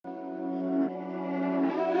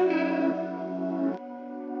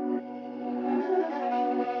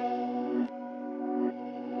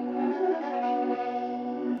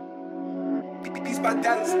my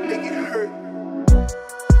dance, make it hurt.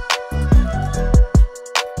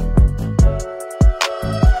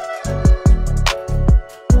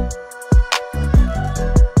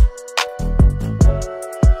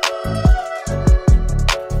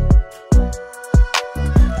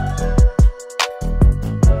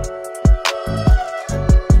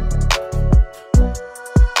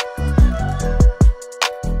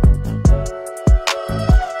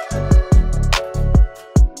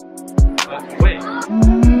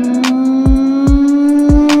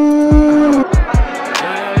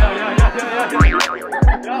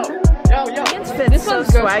 This one's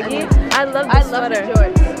swaggy. I love the sweater.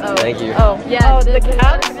 Oh. Thank you. Oh, yeah. Oh, the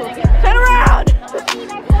caps. Turn around!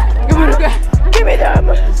 Give me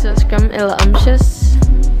them! So scrum illumptious.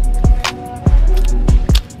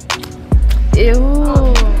 Ew.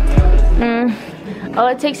 All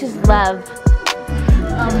it takes is love.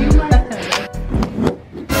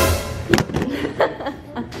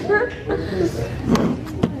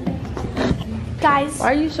 Guys. Why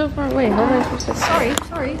are you so far away? How am I supposed to? Sorry.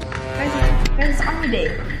 Guys, it's army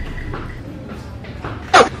day.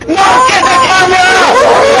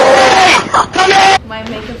 My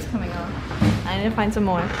makeup's coming off. I need to find some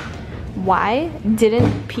more. Why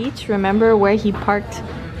didn't Peach remember where he parked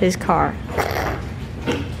his car?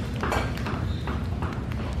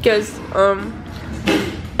 Cause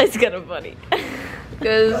it's kind of funny.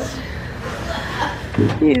 Cause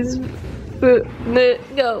he's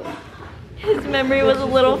go. His memory was a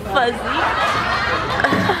little fuzzy.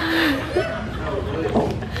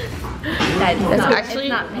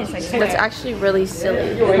 That's actually really silly.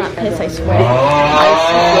 It's not piss, I swear. I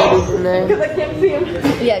see floaties in there. I can't see him.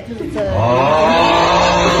 Yeah, because it's a...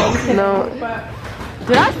 No.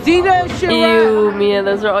 Did I see that shit? Ew, Mia,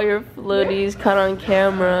 those are all your floaties caught on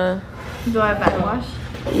camera. Do I backwash?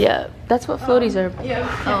 Yeah, that's what floaties are. Yeah.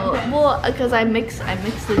 Oh, well, because I mix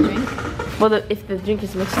the drink. Well, if the drink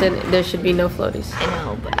is mixed in, there should be no floaties. I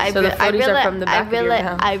know, but So the floaties are from the back of your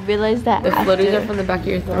mouth. I realized that The floaties are from the back of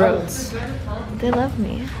your throats. They love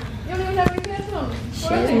me.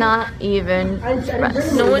 She's not even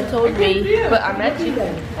dressed. No one told me, but I'm actually.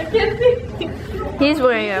 I can't see. He's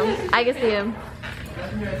wearing them. I can see him.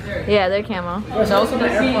 Yeah, they're camo. Can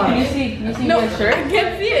you see my shirt? I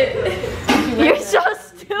can't see it. You're so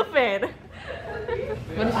stupid.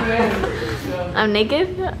 What is she wearing? I'm naked.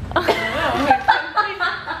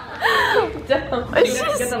 It's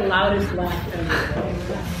just... Get the loudest laugh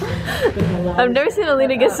ever. I've never seen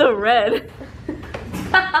Alina get so red.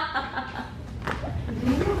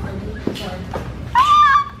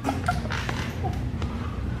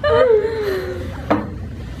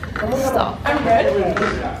 Stop. I'm ready.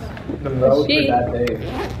 The road for that day.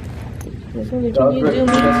 Can you do me?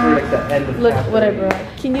 That's for like the end of Look what I brought.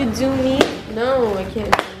 Can you do me? No, I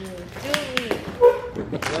can't.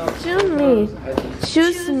 Do me.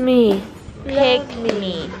 Choose me. Pick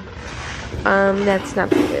me. That's not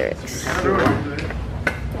the lyrics.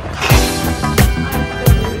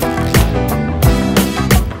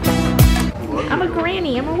 I'm a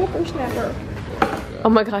granny. I'm a whippersnapper. Oh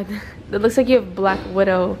my god, that looks like you have Black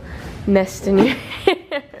Widow nest in your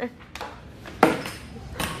hair.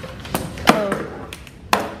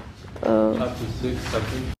 Oh.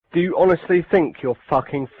 Do you honestly think you're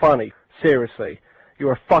fucking funny? Seriously.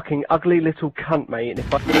 You're a fucking ugly little cunt, mate, and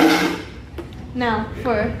if I... Now,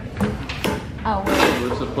 for our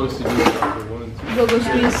We're supposed to do chapter 1 and 2. go-go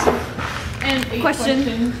squeeze. And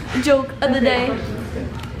question, joke of the day.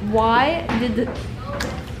 Why did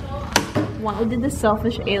the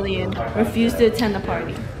selfish alien refuse to attend the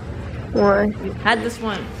party? Why? You had this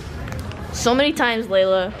one so many times,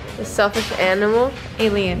 Layla. The selfish animal?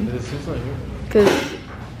 Alien. This is not you. Cause,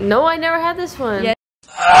 no, I never had this one. Yeah.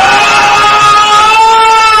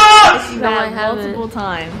 No, I haven't. Multiple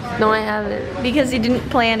times. No, I haven't. Because you didn't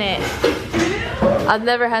plan it. I've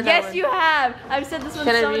never had that Yes, one. you have. I've said this one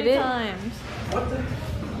Can I so read many it? times.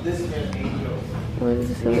 This is an angel. What is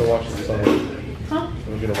We're gonna this? watch the sun. Huh?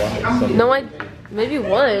 We're gonna watch the sun. No, maybe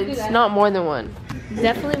once, not more than one.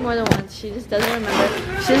 Definitely more than once. She just doesn't remember.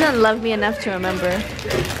 She doesn't love me enough to remember.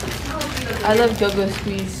 I love go-go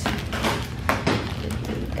squeeze.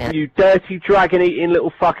 You dirty dragon-eating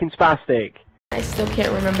little fucking spastic. I still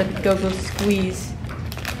can't remember the go-go squeeze.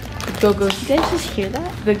 The go-go. You guys just hear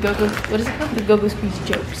that? The go-go. What is it called? The go-go squeeze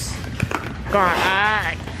jokes.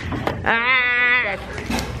 I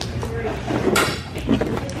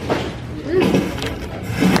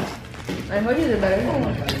hope you did better.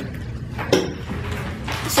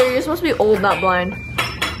 So you're supposed to be old, not blind.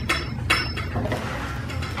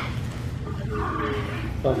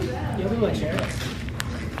 You have my chair?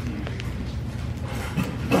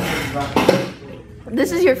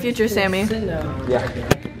 This is your future, Sammy. Sit down. Yeah.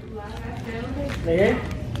 Right here?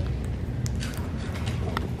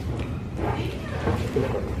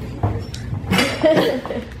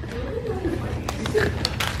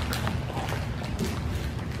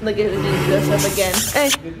 Look at him just dress up again. Hey.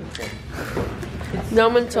 No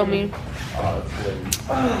one told me. No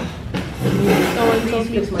one told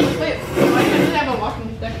me. Wait, why can't you have a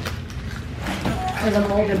walking stick? Because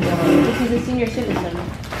I'm older than This is a senior citizen.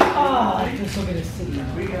 Oh, I feel so good to sit now.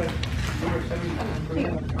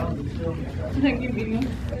 Thank you, Beanie.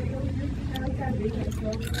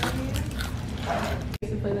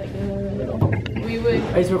 We would.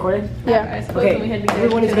 Are you recording? Yeah. I suppose when we Okay, had to go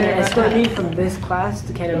everyone is to going to the- escort me from this class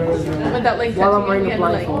to Canada's room. With that like While I'm touching wearing it, a we had to,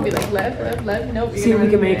 like, blindfold. be like left. Nope. See if we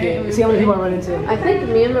can make it. See how many people I run into. I think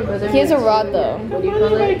me and my brother. He has a rod though. What do you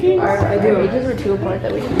call it? Our ages were too apart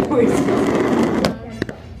that we.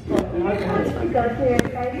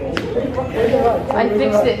 I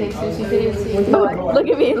fixed it, Jesus. You didn't see it. Look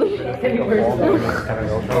at me.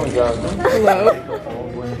 Hello.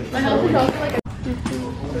 My house is also like a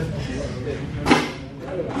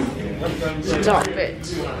Stop it.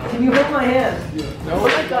 Can you hold my hand? Oh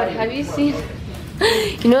my god, have you seen?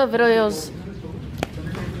 You know videos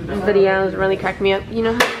really crack me up. You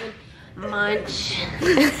know how you munch.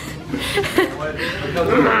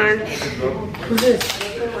 Munch. Who's this?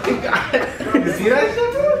 You see that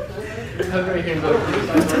shit, bro?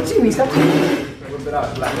 Who's touching me? Stop touching me.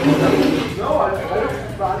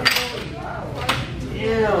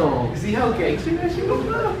 Ew. See how gangster that shit was,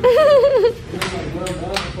 bro?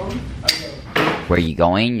 Where you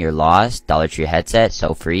going? You're lost. Dollar Tree headset,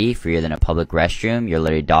 so free, freer than a public restroom. You're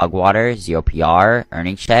literally dog water, 0 PR,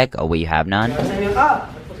 earnings check. Oh, wait, you have none. Ah!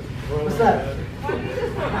 What's that?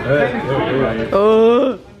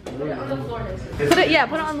 Oh. Put it. Yeah.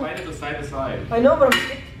 Put it on. Slide it to side to side. I know, but I'm...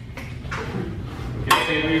 Okay,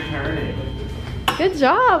 say you're turning. Good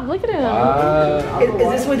job. Look at him. Is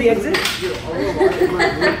this where the exit?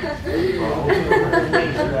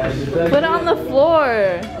 Put it on the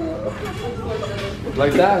floor.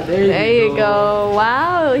 Like that. There you go.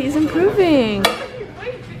 Wow, he's improving.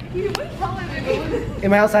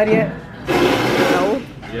 Am I outside yet? No.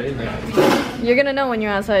 Yeah, in there. You're gonna know when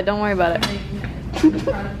you're outside. Don't worry about it.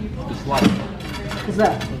 Just slide. What's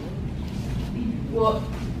that?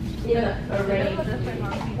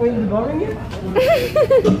 Wait, the bell ring yet?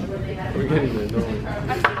 We're getting there, don't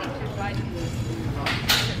worry.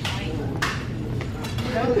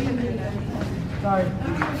 Sorry.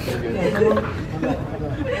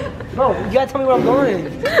 No, you gotta tell me where I'm going.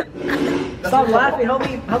 Stop laughing.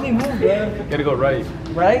 Help me move, man. Gotta go right.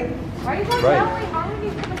 Right? Right.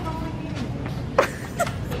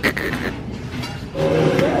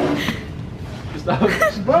 Stop.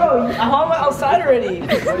 Bro, I'm outside already.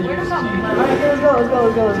 Alright, let's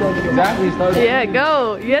go. Exactly. Stop. Yeah,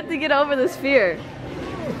 go. You have to get over this fear.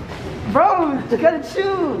 Bro, you gotta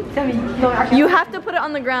chew. Tell me, no, actually, You have to put it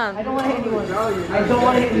on the I ground. don't want to hit anyone. I don't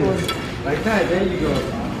want to hit anyone. Like that. There you go.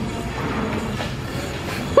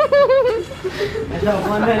 I know,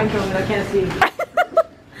 one man incoming. I can't see.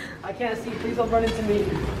 I can't see. Please don't run into me.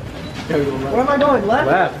 Gotta go Where am I going?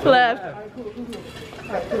 Left? left. Left.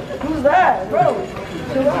 Who's that? Bro,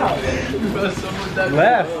 chill out.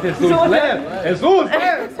 Left. Jesus, Someone left. Jesus.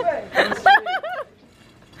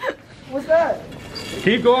 What's that?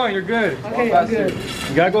 Keep going. You're good. Okay, I'm good.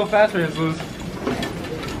 You gotta go faster, Jesus.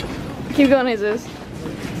 Keep going, Jesus.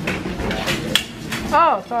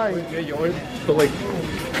 Oh, sorry. Yeah, you always put like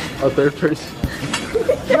a third person.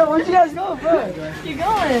 Yo, where'd you guys go, bro? Keep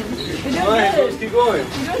going. You're doing good. Keep going.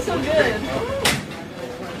 You're doing so good.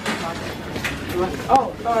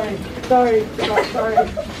 Oh, sorry.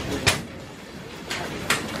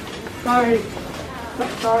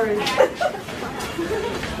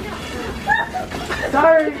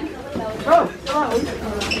 Sorry. Oh, come on.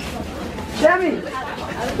 Sammy!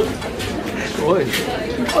 Boy,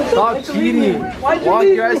 stop cheating. Why'd you Walk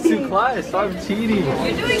leave your ass me? to class. Stop cheating. You're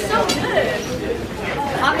doing so good.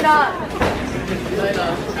 I'm not.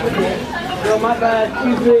 Yo, my bad.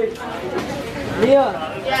 Excuse me. Mia,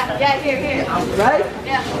 Yeah, here. right?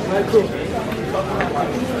 Yeah. Alright, cool.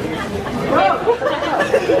 Bro!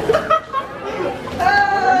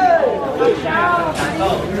 Hey!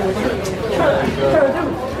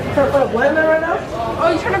 Trying to put a blend in right now? Oh,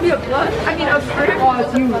 you trying to be a blood? I mean, a fruit? Oh,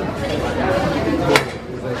 it's you.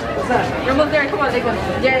 What's that? Remove there. Come on, take one.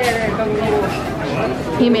 Yeah.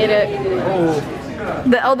 Go. He made it.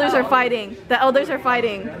 The elders are fighting.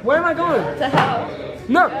 Where am I going? To hell.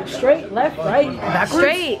 No, straight, left, right, backwards?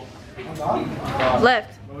 Straight.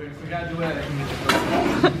 Left.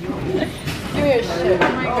 Give me your shit.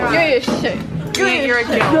 Oh my god. Give me your shit. You're a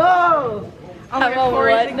guilt. No! I'm a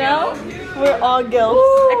what now? We're all gills.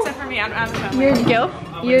 Except for me, I'm a You're gilf?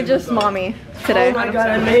 You're just mommy today. Oh my god,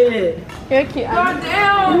 I made it. You're cute. God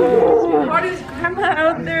damn! What is grandma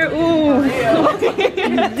out there? Ooh.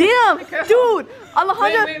 Damn! Dude!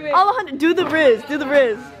 Alejandro, Wait. Alejandro, do the Riz. Do the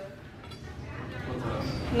Riz.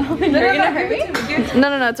 You're gonna hurt me? No,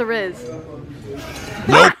 it's a Riz.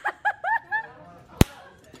 Nope.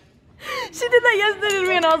 She did that yesterday to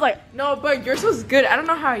me and I was like, No, but yours was good. I don't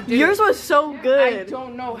know how I did yours it. was so I good.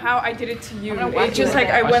 don't know how I did it to you. It's just like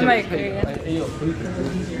I went like. Wait,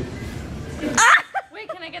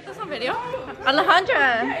 can I get this on video?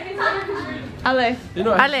 Alejandra! Ale.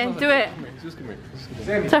 Ale, do it.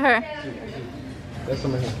 To her.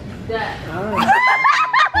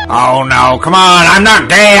 Oh no, come on, I'm not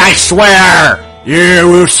gay, I swear! Yeah,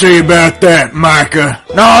 we'll see about that, Micah.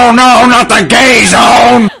 No, not the gay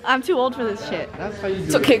zone! I'm too old for this shit.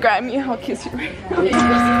 It's okay, grab me. I'll kiss you right now.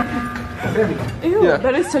 Ew,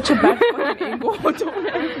 that is such a bad fucking angle. Don't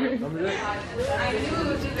ever.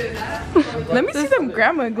 Let me see them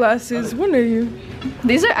grandma glasses. When are you?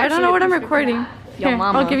 These are, I don't know what I'm recording. Here,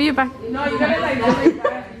 mama. I'll give you back. No, you gotta like go like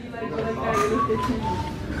that.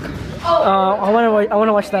 I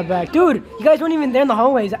wanna watch that back. Dude, you guys weren't even there in the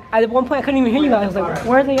hallways. At one point I couldn't even hear you guys. I was like,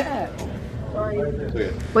 where are they at?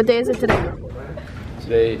 What day is it today?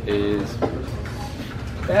 Today is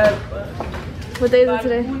What day is it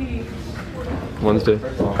today? Wednesday.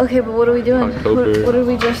 Okay, but what are we doing? October. What are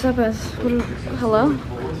we dressed up as? Hello?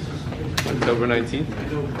 October 19th.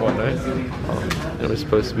 What night? And we're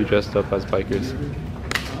supposed to be dressed up as bikers.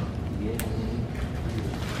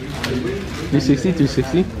 360,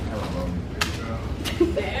 360.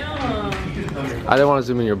 I didn't want to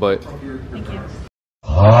zoom in your butt.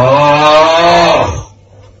 Oh!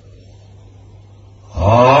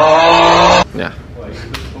 Yeah.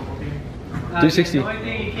 360.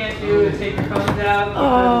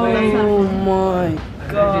 Oh my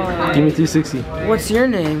god. Give me 360. What's your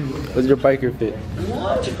name? What's your biker fit?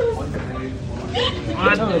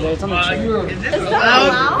 It's over there. It's on the chair. It's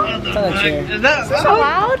on the chair. Is that so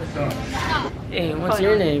loud? Hey, what's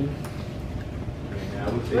your name?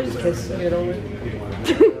 Just kiss it over.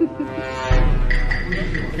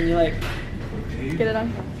 Can you like Get it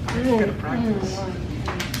on.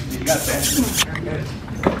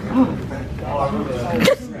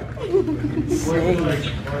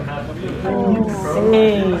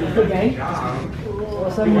 Hey.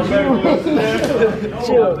 What's up,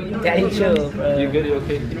 chill. Daddy, chill, bro. You good? You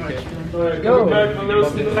okay? Go.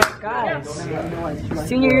 Guys,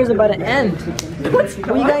 senior year's about to end. Where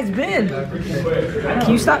you guys been? Can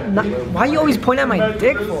you stop? Why you always point at my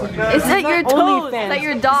dick for? Is that your toes? Is that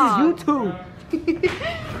your dog? This is YouTube.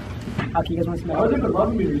 Okay, you guys want to see my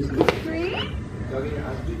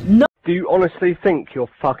No. Do you honestly think you're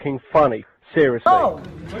fucking funny? Seriously? Oh!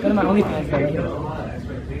 Go to my OnlyFans right here.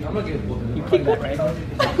 You plug that, right?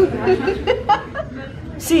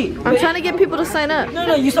 See, I'm trying to get people to sign up.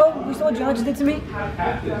 No, you saw what Gianna just did to me?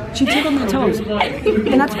 She tickled my toes.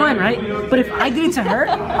 And that's fine, right? But if I did it to her,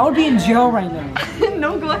 I would be in jail right now.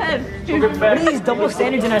 No, go ahead. What are these double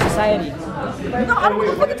standards in our society? No, I don't want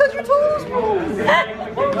to fucking touch your toes, bro.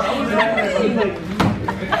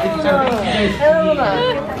 Hell no.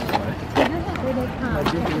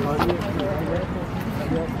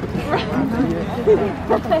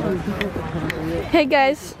 Hey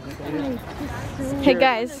guys. Hey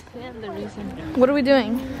guys. What are we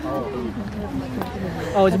doing?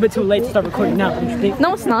 Oh, it's a bit too late to start recording now. Don't you think?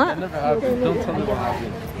 No, it's not. Don't tell me what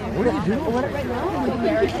happened.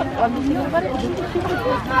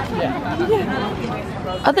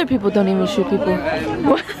 Other people don't even shoot people.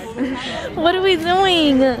 What are we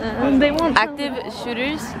doing? They won't. Active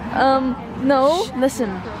shooters? No. Listen,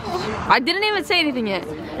 I didn't even say anything yet.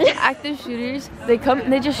 Active shooters, they come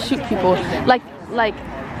and they just shoot people. Like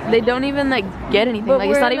they don't even like get anything. But like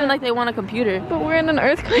it's not even like they want a computer. But we're in an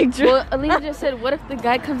earthquake drill. Well, Alina just said, what if the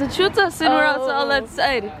guy comes and shoots us and we're all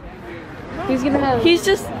outside? He's gonna have. He's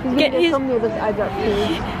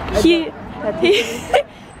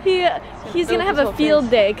gonna have a field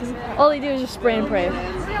day because all he do is just spray and pray.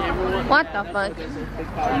 What the fuck?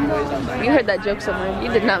 You heard that joke somewhere. You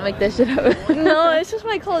did not make that shit up. No, it's just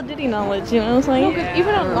my Call of Duty knowledge, you know what I'm saying?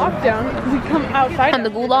 Even on lockdown, we come outside. And the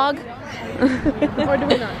gulag? Or do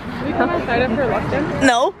we not? Do we come outside after lockdown?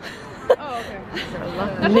 No. Oh, okay.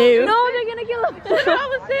 No, they're gonna kill him. That's what I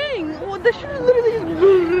was saying. Well, the shooter literally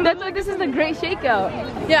just... That's why this is the great shakeout.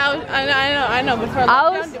 Yeah, I know. But for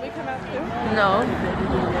lockdown, did we come out too? No.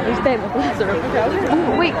 We stayed in the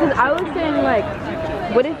classroom. Wait, because I was saying like,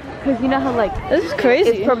 what if Because you know how like This is crazy.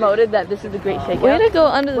 it's promoted that this is the great shakeout. Way to go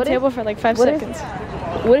under the What if- table for like 5 what if- seconds.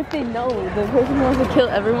 What if they know the person who wants to kill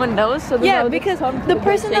everyone knows? So Yeah, because the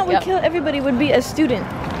person that would kill everybody would be a student.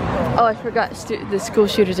 Oh, I forgot. The school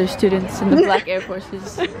shooters are students in the Black Air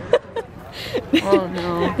Forces. Oh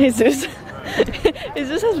no. Jesus.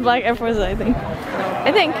 Jesus has black Air Forces, I think.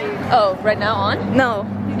 Oh, right now on? No.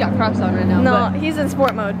 He's got Crocs on right now. No, he's in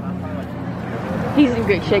sport mode. but he's in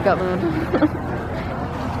great shakeout mode.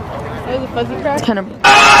 That was a fuzzy crack. It's kind of.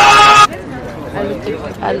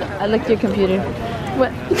 I licked your computer.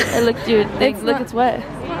 What? I licked your thing. It's Look, not- it's wet.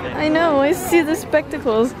 I know, I see the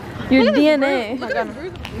spectacles. Your DNA.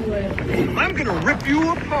 I'm gonna rip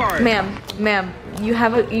you apart. Ma'am, you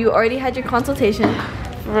already had your consultation.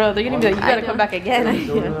 Bro, they're gonna be like, you gotta come back again.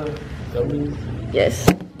 Yes.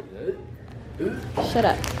 Shut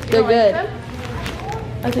up. They're good. Yeah,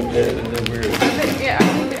 they're weird. Yeah,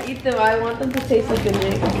 I'm gonna eat them. I want them to taste like the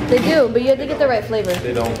drink. They do, but you have to get the right flavor.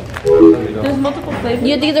 They don't. They There's don't. multiple flavors.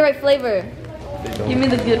 You have to get the right flavor. They don't. Give me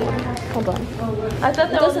the good one. Hold on. I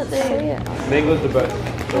thought that was the Doesn't say same. it. Mango's the best.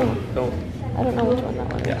 Don't. I don't know which one that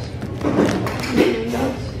one is. Yes.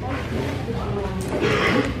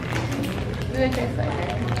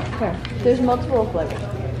 Here. There's multiple flavors.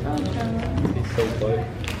 It's so good.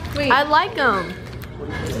 I like them.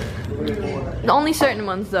 Only certain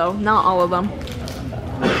ones though, not all of them.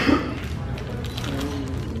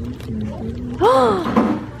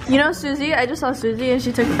 You know Susie? I just saw Susie and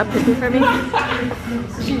she took a picture for me.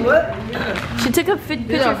 She what? She took a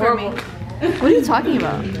picture for me. What are you talking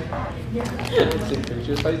about? Take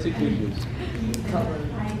pictures. How do you take pictures?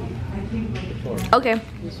 Okay.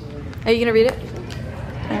 Are you gonna read it?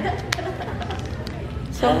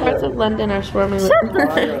 Some parts of London are swarming with.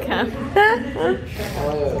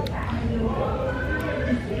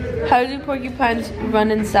 How do porcupines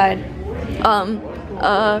run inside? I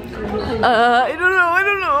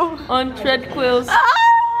don't know. On tread quills.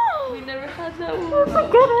 Oh! We never had that one. That's a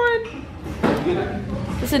good one.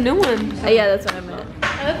 It's a new one. Yeah, that's what I meant. I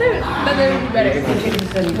thought they would be better.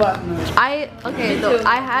 Okay, though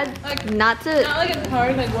I had not to Not like it's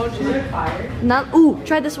hard, like goat chips. not. Ooh,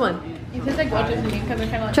 try this one. It tastes like goat chips to me because they're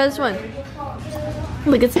kind of like. Try this one.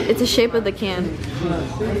 Look, it's the shape of the can.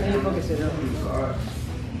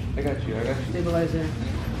 I got you. Stabilizer.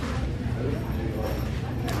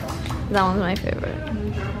 That one's my favorite.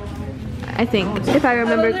 I think, if I I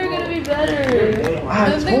remember. thought they were gonna be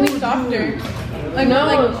better. Those things be softer. Like, No,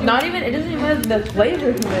 like, not even. It doesn't even have the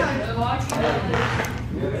flavor to it. I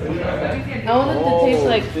want them to taste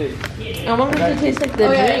like. I want it to taste like the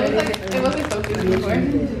Oh yeah, drink. it wasn't so good before.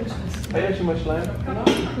 I got too much lime.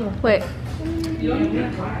 Wait.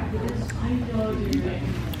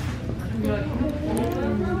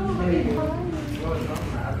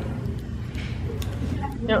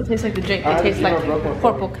 It don't taste like the drink. It tastes like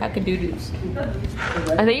purple cackadoodles.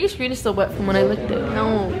 I think your screen is still wet from when I licked it.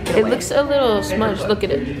 No. It looks a little smudged. Look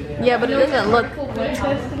at it. Yeah, but it doesn't look.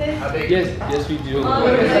 Yes, we do.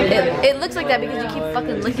 It looks like that because you keep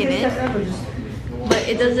fucking licking it. But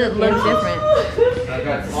it doesn't look different.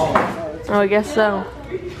 Oh, I guess so.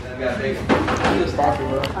 Do I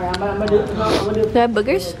have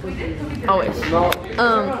boogers? Always.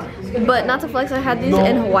 But not to flex, I had these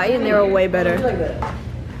in Hawaii and they were way better.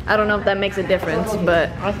 I don't know if that makes a difference, but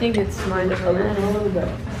I think it's mine.